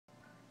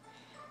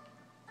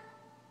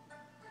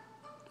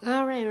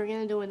Alright, we're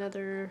gonna do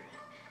another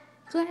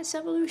class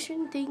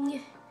evolution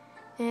thing,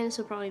 and this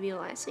will probably be the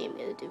last thing I'm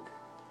gonna do.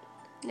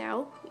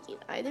 Now, we can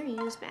either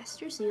use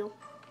Master Seal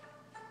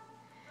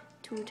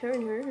to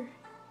turn her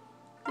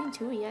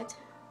into yet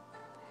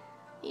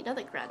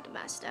another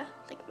Grandmaster,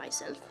 like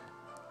myself.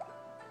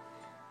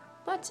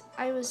 But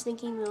I was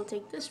thinking we'll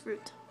take this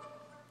route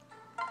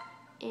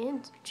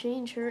and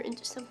change her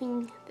into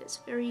something that's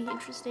very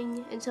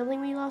interesting and something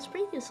we lost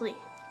previously.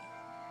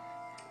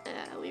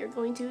 We are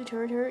going to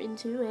turn her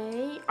into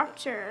a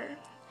archer.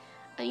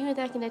 A unit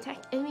that can attack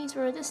enemies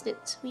from a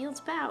distance, wields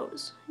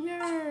bows.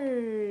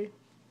 Yay!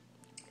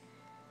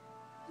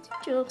 That's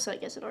what she looks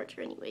like as an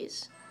archer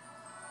anyways.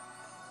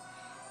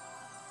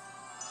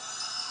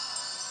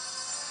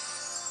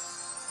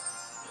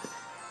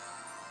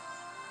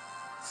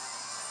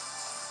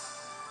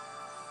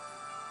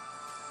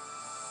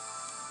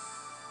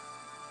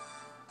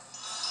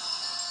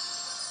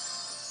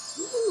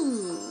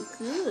 Ooh,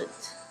 good.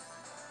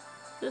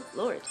 Good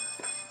lord.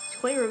 It's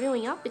quite a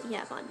revealing outfit you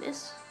have on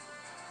this.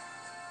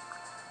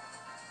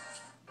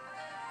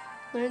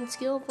 Learn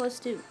skill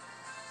 +2.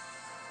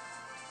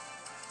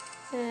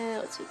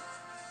 Let's see.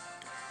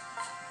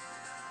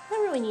 I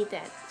don't really need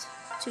that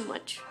too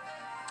much.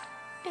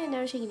 And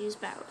now she can use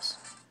bows.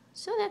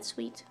 So that's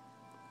sweet.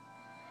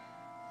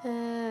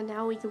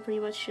 Now we can pretty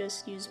much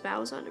just use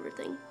bows on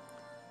everything.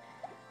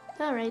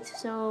 Alright,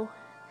 so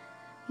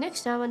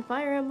next time on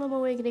Fire Emblem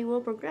Awakening we'll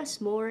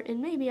progress more,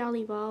 and maybe I'll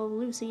evolve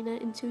Lucina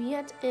into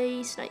yet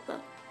a sniper.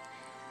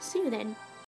 See you then.